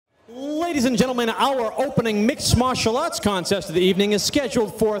Ladies and gentlemen, our opening mixed martial arts contest of the evening is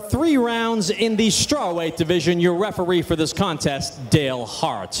scheduled for 3 rounds in the strawweight division. Your referee for this contest, Dale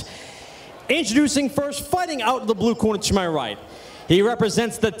Hart. Introducing first, fighting out of the blue corner to my right. He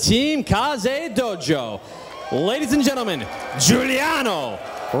represents the Team Kaze Dojo. Ladies and gentlemen, Giuliano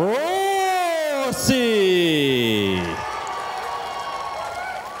Rossi.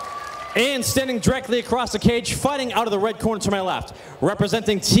 And standing directly across the cage, fighting out of the red corner to my left,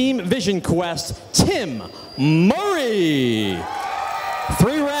 representing Team Vision Quest, Tim Murray.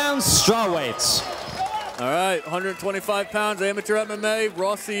 3 rounds, strawweights. All right, 125 pounds, amateur MMA.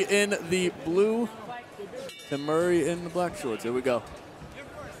 Rossi in the blue, Tim Murray in the black shorts. Here we go.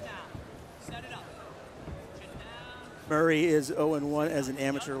 Murray is 0-1 as an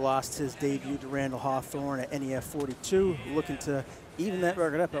amateur, lost his debut to Randall Hawthorne at NEF 42, looking to even that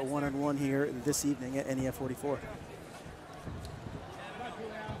record up at 1-1 here this evening at NEF 44.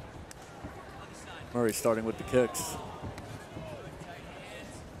 Murray starting with the kicks.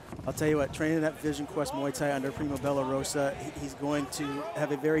 I'll tell you what, training that Vision Quest Muay Thai under Primo Bella Rosa, he's going to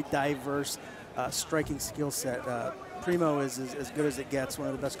have a very diverse striking skill set. Primo is as good as it gets, one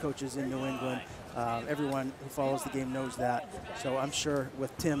of the best coaches in New England. Everyone who follows the game knows that. So I'm sure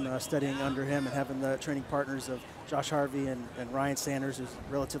with Tim studying under him and having the training partners of Josh Harvey and Ryan Sanders, who's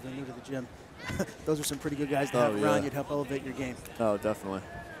relatively new to the gym, those are some pretty good guys to have around. You'd help elevate your game. Oh, definitely.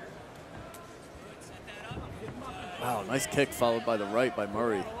 Wow, nice kick followed by the right by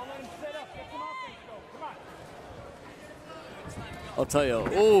Murray. I'll tell you,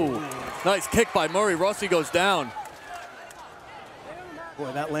 ooh, nice kick by Murray. Rossi goes down.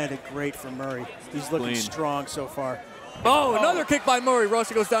 Boy, that landed great for Murray. He's looking strong so far. Oh, another kick by Murray.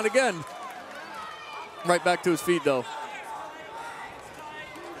 Rossi goes down again. Right back to his feet, though.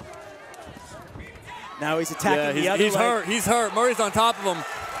 Now he's attacking the other leg. He's hurt. He's hurt. Murray's on top of him.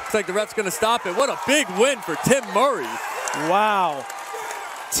 Looks like the ref's going to stop it. What a big win for Tim Murray. Wow.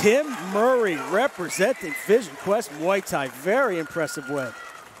 Tim Murray representing Vision Quest Muay Thai. Very impressive win.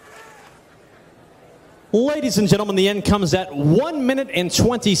 Ladies and gentlemen, the end comes at 1 minute and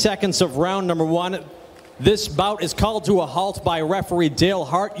 20 seconds of round number 1. This bout is called to a halt by referee Dale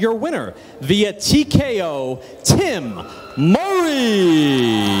Hart. Your winner via TKO, Tim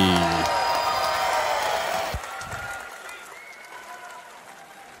Murray.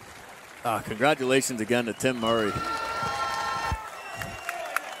 Congratulations again to Tim Murray.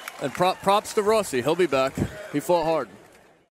 And props to Rossi. He'll be back. He fought hard.